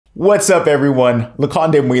What's up everyone,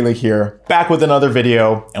 Laconde Mwila here, back with another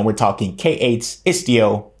video, and we're talking K8s,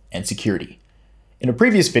 Istio, and security. In a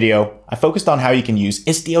previous video, I focused on how you can use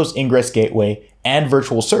Istio's ingress gateway and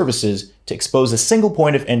virtual services to expose a single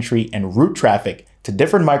point of entry and route traffic to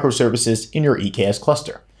different microservices in your EKS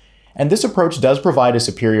cluster. And this approach does provide a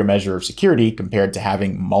superior measure of security compared to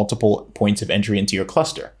having multiple points of entry into your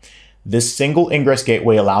cluster. This single ingress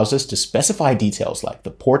gateway allows us to specify details like the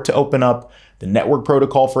port to open up, the network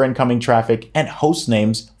protocol for incoming traffic, and host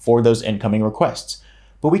names for those incoming requests.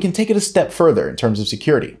 But we can take it a step further in terms of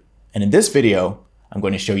security. And in this video, I'm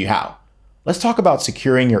going to show you how. Let's talk about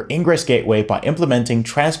securing your ingress gateway by implementing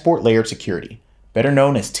transport layer security, better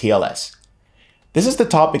known as TLS. This is the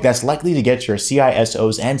topic that's likely to get your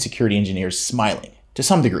CISOs and security engineers smiling, to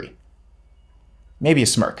some degree. Maybe a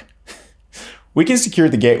smirk. We can secure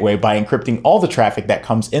the gateway by encrypting all the traffic that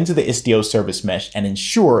comes into the Istio service mesh and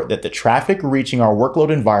ensure that the traffic reaching our workload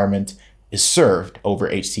environment is served over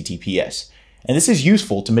HTTPS. And this is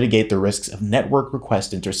useful to mitigate the risks of network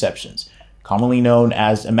request interceptions, commonly known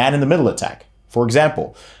as a man-in-the-middle attack. For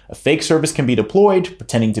example, a fake service can be deployed,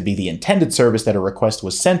 pretending to be the intended service that a request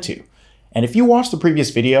was sent to. And if you watched the previous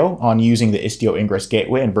video on using the Istio ingress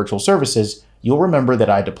gateway and virtual services, you'll remember that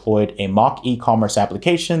I deployed a mock e-commerce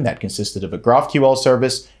application that consisted of a GraphQL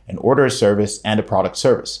service, an order service, and a product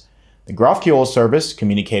service. The GraphQL service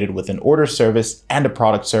communicated with an order service and a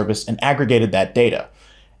product service and aggregated that data.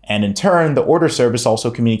 And in turn, the order service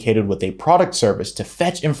also communicated with a product service to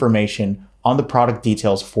fetch information on the product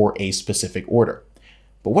details for a specific order.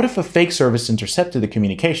 But what if a fake service intercepted the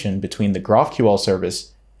communication between the GraphQL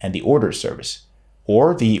service and the order service?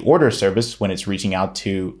 Or the order service when it's reaching out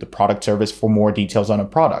to the product service for more details on a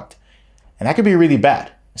product. And that could be really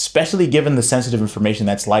bad, especially given the sensitive information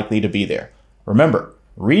that's likely to be there. Remember,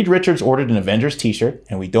 Reed Richards ordered an Avengers t-shirt,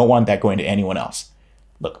 and we don't want that going to anyone else.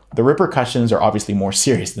 Look, the repercussions are obviously more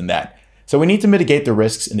serious than that. So we need to mitigate the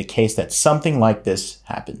risks in the case that something like this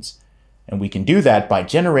happens. And we can do that by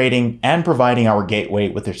generating and providing our gateway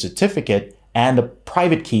with a certificate and a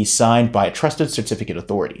private key signed by a trusted certificate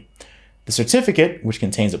authority. The certificate, which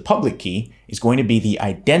contains a public key, is going to be the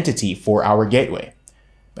identity for our gateway.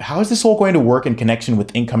 But how is this all going to work in connection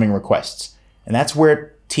with incoming requests? And that's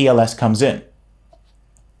where TLS comes in.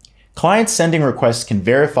 Clients sending requests can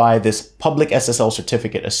verify this public SSL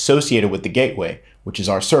certificate associated with the gateway, which is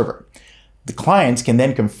our server. The clients can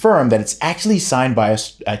then confirm that it's actually signed by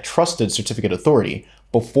a trusted certificate authority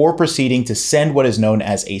before proceeding to send what is known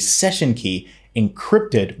as a session key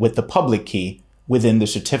encrypted with the public key within the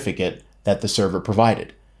certificate that the server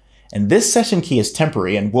provided. And this session key is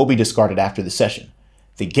temporary and will be discarded after the session.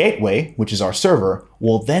 The gateway, which is our server,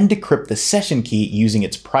 will then decrypt the session key using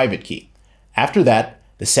its private key. After that,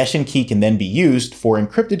 the session key can then be used for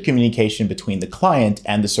encrypted communication between the client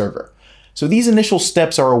and the server. So these initial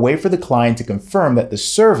steps are a way for the client to confirm that the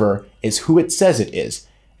server is who it says it is,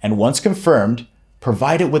 and once confirmed,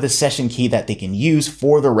 provide it with a session key that they can use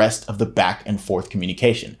for the rest of the back and forth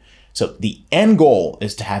communication. So the end goal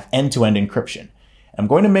is to have end-to-end encryption. I'm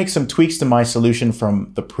going to make some tweaks to my solution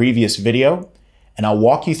from the previous video, and I'll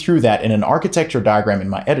walk you through that in an architecture diagram in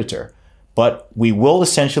my editor. But we will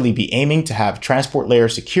essentially be aiming to have transport layer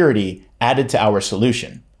security added to our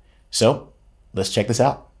solution. So let's check this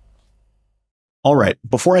out. All right,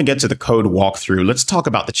 before I get to the code walkthrough, let's talk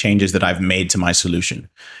about the changes that I've made to my solution.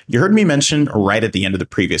 You heard me mention right at the end of the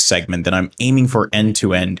previous segment that I'm aiming for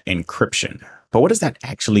end-to-end encryption. But what does that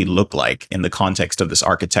actually look like in the context of this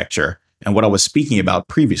architecture and what I was speaking about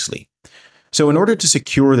previously? So in order to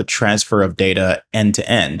secure the transfer of data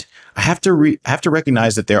end-to-end, I have to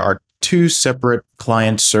recognize that there are two separate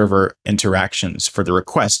client-server interactions for the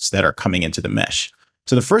requests that are coming into the mesh.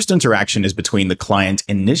 So the first interaction is between the client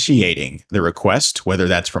initiating the request, whether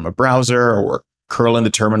that's from a browser or curl in the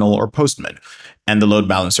terminal or Postman, and the load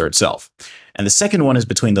balancer itself. And the second one is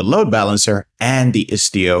between the load balancer and the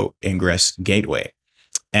Istio ingress gateway.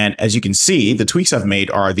 And as you can see, the tweaks I've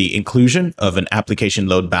made are the inclusion of an application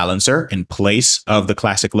load balancer in place of the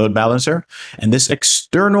classic load balancer. And this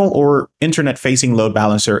external or internet-facing load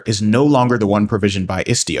balancer is no longer the one provisioned by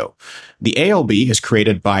Istio. The ALB is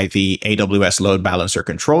created by the AWS Load Balancer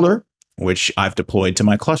controller, which I've deployed to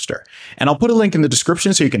my cluster. And I'll put a link in the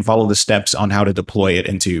description so you can follow the steps on how to deploy it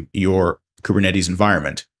into your Kubernetes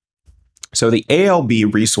environment. So the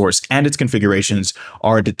ALB resource and its configurations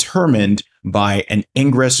are determined by an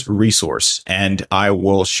ingress resource, and I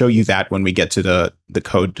will show you that when we get to the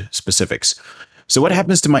code specifics. So what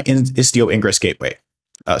happens to my Istio ingress gateway?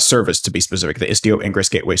 service, to be specific, the Istio Ingress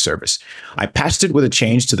Gateway service. I patched it with a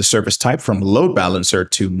change to the service type from Load Balancer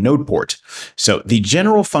to NodePort. So the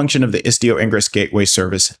general function of the Istio Ingress Gateway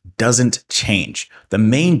service doesn't change. The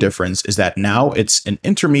main difference is that now it's an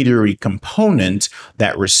intermediary component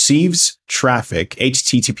that receives traffic,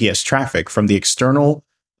 HTTPS traffic, from the external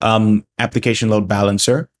application load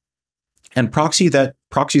balancer, and proxies that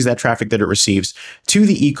traffic that it receives to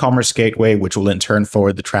the e-commerce gateway, which will in turn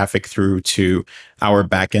forward the traffic through to our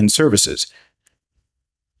backend services.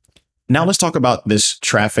 Now let's talk about this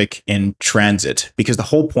traffic in transit, because the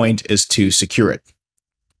whole point is to secure it.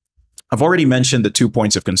 I've already mentioned the 2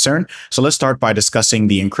 points of concern, so let's start by discussing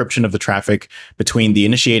the encryption of the traffic between the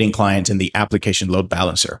initiating client and the application load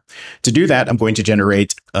balancer. To do that, I'm going to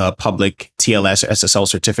generate a public TLS SSL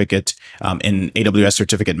certificate in AWS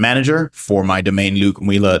Certificate Manager for my domain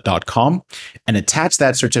lukemuila.com and attach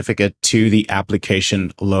that certificate to the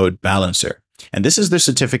application load balancer. And this is the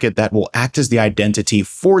certificate that will act as the identity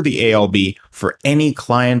for the ALB for any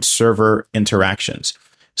client-server interactions.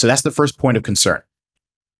 So that's the first point of concern.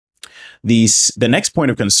 The next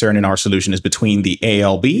point of concern in our solution is between the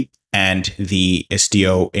ALB and the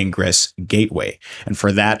Istio Ingress Gateway. And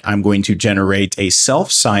for that, I'm going to generate a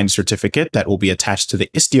self-signed certificate that will be attached to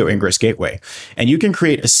the Istio Ingress Gateway. And you can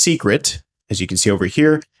create a secret, as you can see over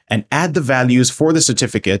here, and add the values for the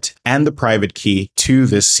certificate and the private key to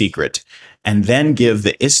this secret, and then give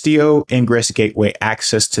the Istio Ingress Gateway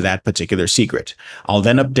access to that particular secret. I'll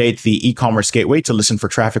then update the e-commerce gateway to listen for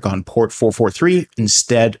traffic on port 443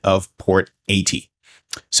 instead of port 80.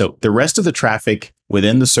 So the rest of the traffic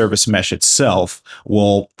within the service mesh itself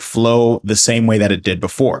will flow the same way that it did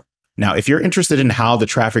before. Now, if you're interested in how the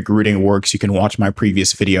traffic routing works, you can watch my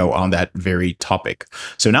previous video on that very topic.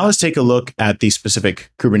 So now let's take a look at the specific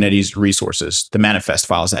Kubernetes resources, the manifest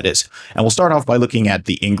files that is. And we'll start off by looking at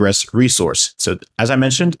the ingress resource. So as I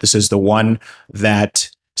mentioned, this is the one that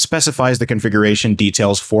specifies the configuration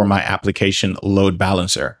details for my application load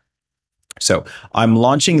balancer. So I'm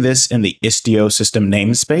launching this in the Istio system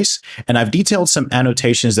namespace, and I've detailed some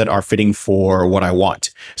annotations that are fitting for what I want.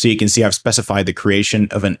 So you can see I've specified the creation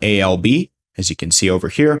of an ALB, as you can see over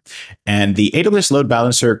here, and the AWS Load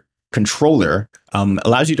Balancer controller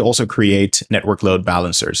allows you to also create network load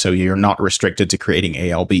balancers, so you're not restricted to creating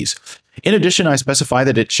ALBs. In addition, I specify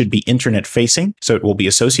that it should be internet facing, so it will be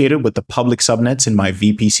associated with the public subnets in my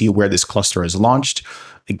VPC where this cluster is launched.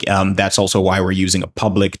 That's also why we're using a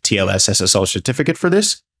public TLS SSL certificate for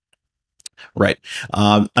this. Right.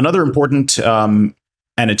 Another important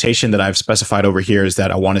annotation that I've specified over here is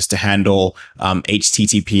that I want us to handle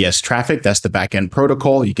HTTPS traffic. That's the backend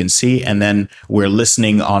protocol, you can see. And then we're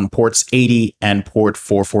listening on ports 80 and port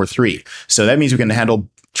 443. So that means we can handle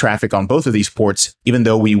traffic on both of these ports, even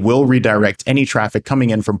though we will redirect any traffic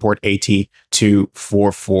coming in from port 80 to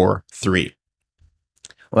 443.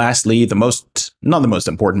 Lastly, not the most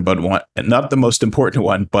important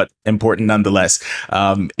one, but important nonetheless,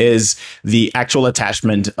 is the actual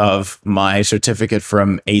attachment of my certificate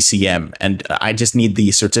from ACM. And I just need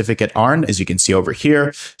the certificate ARN, as you can see over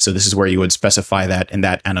here. So this is where you would specify that in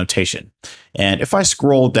that annotation. And if I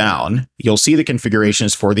scroll down, you'll see the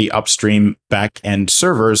configurations for the upstream backend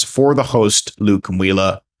servers for the host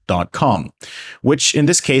lukemuila.com, which in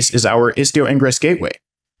this case is our Istio Ingress Gateway.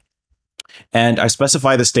 And I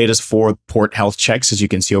specify the status for port health checks, as you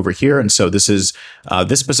can see over here. And so this is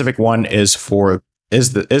this specific one is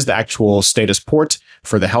the actual status port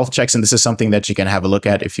for the health checks. And this is something that you can have a look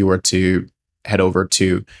at if you were to head over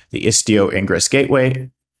to the Istio Ingress Gateway.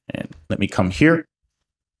 And let me come here.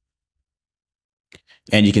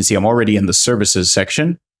 And you can see I'm already in the services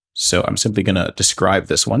section. So I'm simply going to describe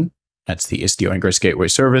this one. That's the Istio Ingress Gateway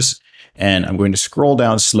service. And I'm going to scroll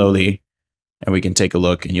down slowly, and we can take a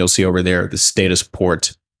look, and you'll see over there the status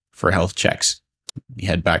port for health checks. You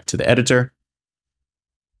head back to the editor.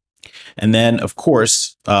 And then, of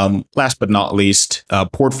course, last but not least,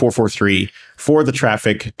 port 443 for the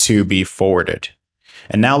traffic to be forwarded.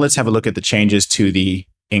 And now let's have a look at the changes to the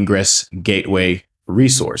Ingress Gateway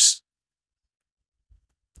resource.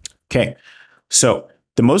 Okay, so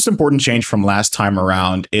the most important change from last time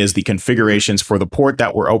around is the configurations for the port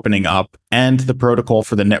that we're opening up and the protocol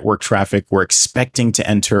for the network traffic we're expecting to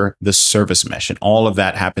enter the service mesh. And all of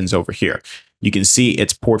that happens over here. You can see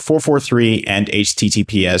it's port 443 and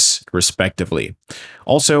HTTPS respectively.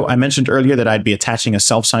 Also, I mentioned earlier that I'd be attaching a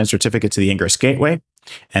self-signed certificate to the Ingress Gateway.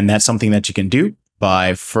 And that's something that you can do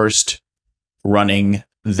by first running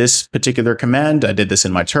this particular command. I did this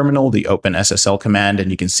in my terminal, the OpenSSL command,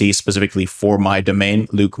 and you can see specifically for my domain,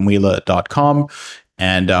 lukemuila.com.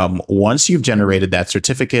 And once you've generated that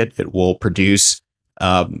certificate, it will produce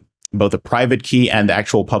both a private key and the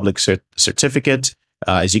actual public certificate.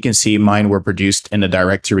 As you can see, mine were produced in a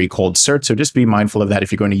directory called cert. So just be mindful of that.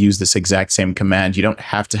 If you're going to use this exact same command, you don't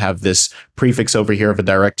have to have this prefix over here of a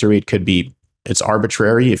directory. It could be, it's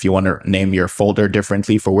arbitrary if you want to name your folder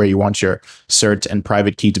differently for where you want your cert and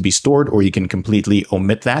private key to be stored, or you can completely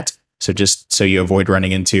omit that. So just so you avoid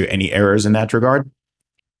running into any errors in that regard.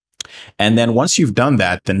 And then once you've done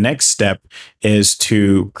that, the next step is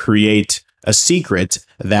to create a secret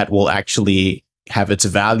that will actually have its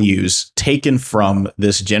values taken from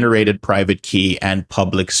this generated private key and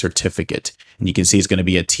public certificate. And you can see it's going to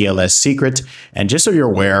be a TLS secret. And just so you're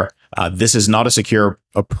aware, this is not a secure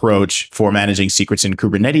approach for managing secrets in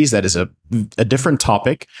Kubernetes. That is a different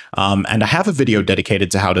topic. And I have a video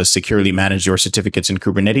dedicated to how to securely manage your certificates in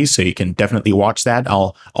Kubernetes. So you can definitely watch that.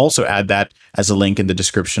 I'll also add that as a link in the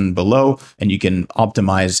description below. And you can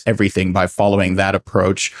optimize everything by following that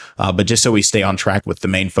approach. But just so we stay on track with the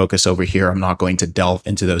main focus over here, I'm not going to delve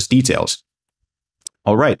into those details.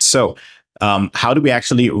 All right. So how do we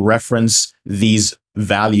actually reference these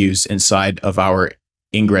values inside of our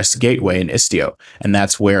ingress gateway in Istio? And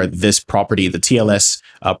that's where this property, the TLS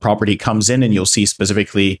property, comes in, and you'll see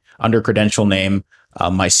specifically under credential name,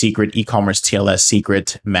 my secret e-commerce TLS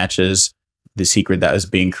secret matches the secret that is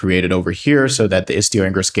being created over here, so that the Istio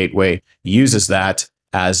ingress gateway uses that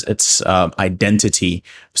as its identity.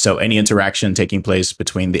 So any interaction taking place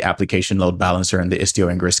between the application load balancer and the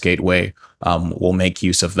Istio ingress gateway will make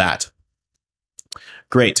use of that.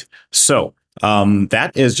 Great. So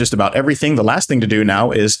that is just about everything. The last thing to do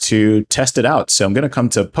now is to test it out. So I'm going to come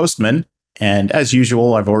to Postman, and as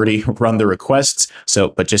usual, I've already run the requests.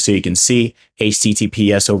 But just so you can see,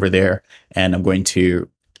 HTTPS over there, and I'm going to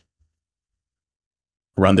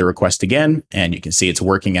run the request again, and you can see it's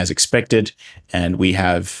working as expected. And we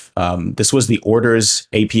have, this was the orders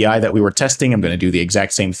API that we were testing. I'm going to do the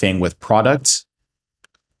exact same thing with products.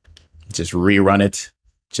 Just rerun it,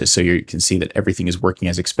 just so you can see that everything is working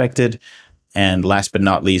as expected. And last but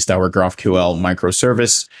not least, our GraphQL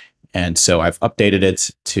microservice. And so I've updated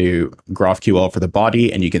it to GraphQL for the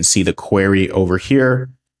body, and you can see the query over here.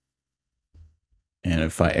 And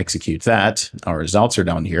if I execute that, our results are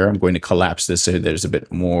down here. I'm going to collapse this so there's a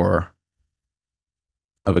bit more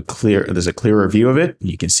of a there's a clearer view of it.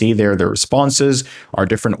 You can see there the responses are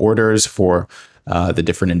different orders for the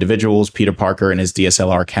different individuals: Peter Parker and his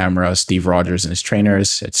DSLR camera, Steve Rogers and his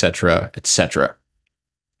trainers, etc., etc.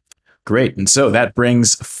 Great. And so that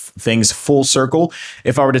brings things full circle.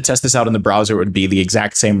 If I were to test this out in the browser, it would be the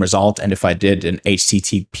exact same result. And if I did an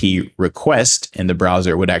HTTP request in the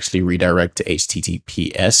browser, it would actually redirect to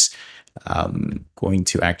HTTPS. I'm going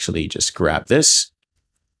to actually just grab this.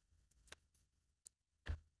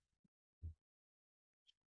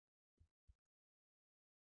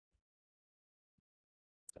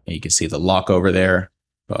 And you can see the lock over there.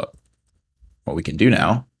 But what we can do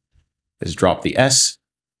now is drop the S.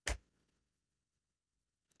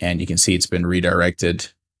 And you can see it's been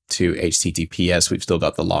redirected to HTTPS. We've still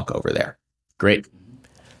got the lock over there. Great.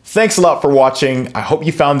 Thanks a lot for watching. I hope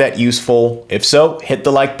you found that useful. If so, hit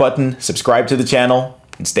the like button, subscribe to the channel,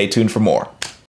 and stay tuned for more.